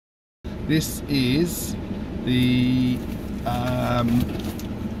This is the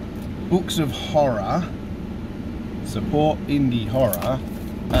Books of Horror, Support Indie Horror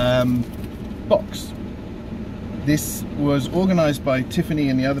box. This was organised by Tiffany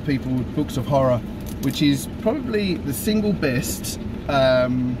and the other people with Books of Horror, which is probably the single best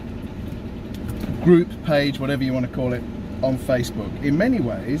group page, whatever you want to call it, on Facebook. In many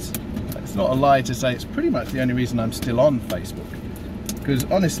ways, it's not a lie to say it's pretty much the only reason I'm still on Facebook. Because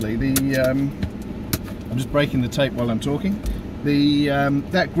honestly, I'm just breaking the tape while I'm talking.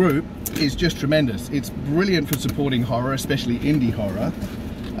 That group is just tremendous. It's brilliant for supporting horror, especially indie horror,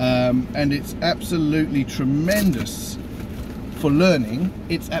 and it's absolutely tremendous for learning.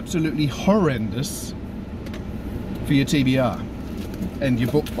 It's absolutely horrendous for your TBR and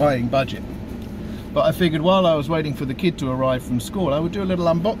your book buying budget. But I figured while I was waiting for the kid to arrive from school, I would do a little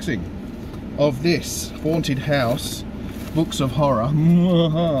unboxing of this Haunted House Books of Horror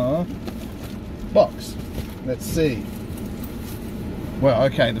box. Let's see. Well,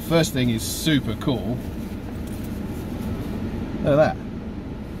 okay, the first thing is super cool. Look at that.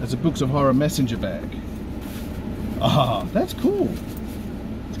 That's a Books of Horror messenger bag. Ah, that's cool.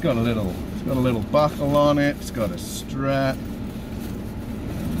 It's got a little buckle on it. It's got a strap,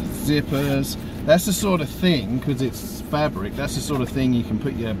 zippers. That's the sort of thing, because it's fabric, that's the sort of thing you can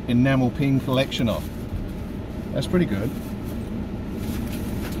put your enamel pin collection on. That's pretty good.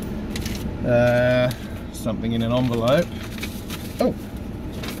 Something in an envelope. Oh,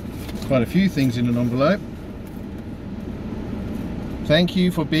 quite a few things in an envelope. Thank you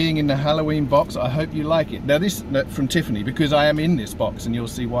for being in the Halloween box. I hope you like it. Now this from Tiffany, because I am in this box, and you'll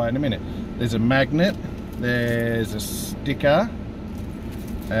see why in a minute. There's a magnet, there's a sticker,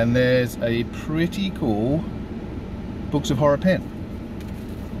 and there's a pretty cool Books of Horror pen.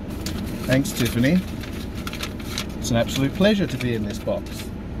 Thanks, Tiffany. It's an absolute pleasure to be in this box.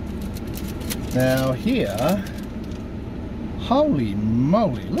 Now here, holy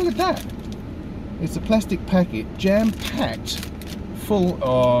moly, look at that. It's a plastic packet jam-packed full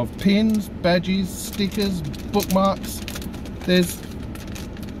of pins, badges, stickers, bookmarks. There's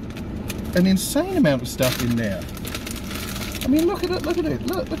an insane amount of stuff in there. I mean, look at it, look at it,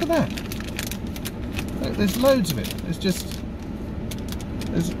 look at that. There's loads of it.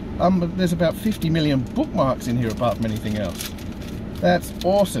 There's about 50 million bookmarks in here apart from anything else. That's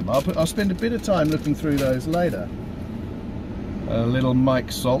awesome. I'll spend a bit of time looking through those later. A little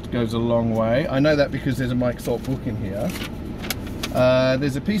Mike Salt goes a long way. I know that because there's a Mike Salt book in here.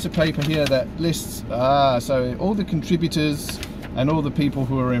 There's a piece of paper here that lists so all the contributors and all the people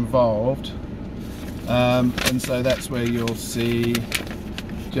who are involved. And so that's where you'll see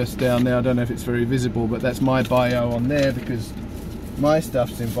just down there, I don't know if it's very visible, but that's my bio on there because my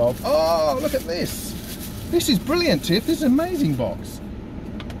stuff's involved. Oh, look at this. This is brilliant, Tiff. This is an amazing box.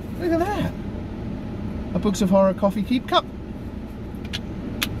 Look at that. A Books of Horror coffee keep cup.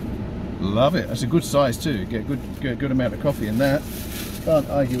 Love it. That's a good size too. Get a good amount of coffee in that. Can't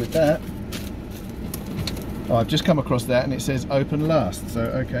argue with that. Oh, I've just come across that and it says open last. So,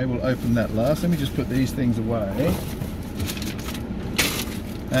 okay, we'll open that last. Let me just put these things away.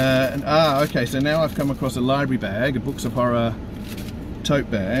 Okay, so now I've come across a library bag, a Books of Horror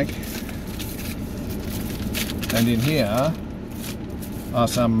tote bag. And in here are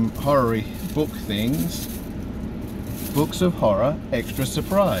some horror-y book things. Books of Horror Extra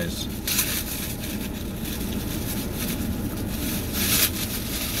Surprise.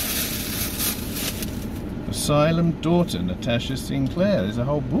 Asylum Daughter, Natasha Sinclair. There's a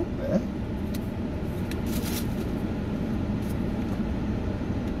whole book there.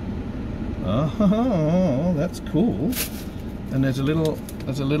 Oh, that's cool. And there's a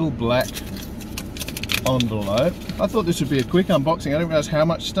little black envelope. I thought this would be a quick unboxing. I didn't realize how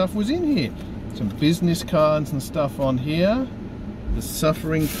much stuff was in here. Some business cards and stuff on here. The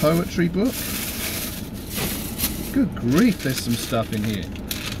Suffering Poetry book. Good grief, there's some stuff in here.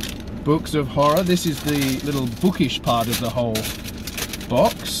 Books of Horror. This is the little bookish part of the whole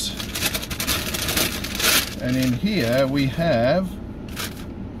box. And in here we have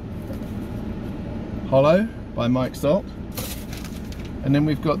Hollow by Mike Salt. And then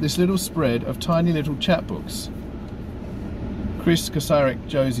we've got this little spread of tiny little chapbooks. Chris Kosarek,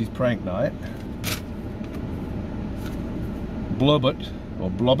 Josie's Prank Night. Blobbit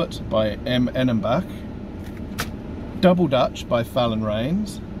by M. Enenbach. Double Dutch by Fallon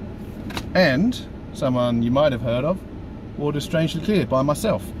Rains. And someone you might have heard of, Water Strangely Clear by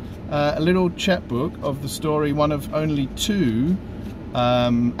myself. A little chapbook of the story, one of only 2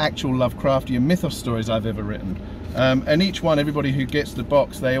 actual Lovecraftian mythos stories I've ever written. And each one, everybody who gets the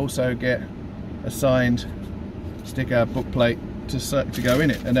box, they also get a signed sticker, book plate, to go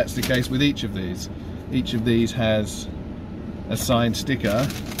in it, and that's the case with each of these. Each of these has a signed sticker,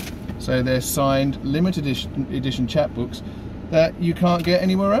 so they're signed limited edition chapbooks that you can't get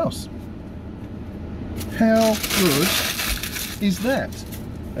anywhere else. How good is that?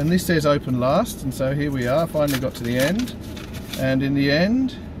 And this says open last, and so here we are, finally got to the end. And in the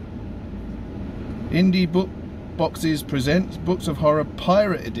end, Indie Book Boxes presents Books of Horror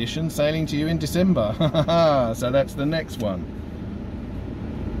Pirate Edition, sailing to you in December. So that's the next one.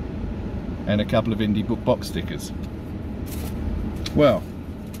 And a couple of Indie Book Box stickers. Well,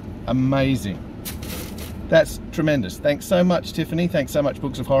 amazing. That's tremendous. Thanks so much, Tiffany. Thanks so much,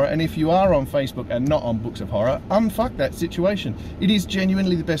 Books of Horror. And if you are on Facebook and not on Books of Horror, unfuck that situation. It is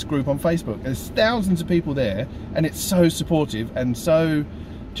genuinely the best group on Facebook. There's thousands of people there, and it's so supportive, and so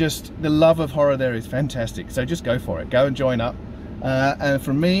just the love of horror there is fantastic. So just go for it. Go and join up. And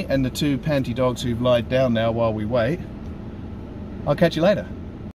from me and the two panty dogs who've lied down now while we wait, I'll catch you later.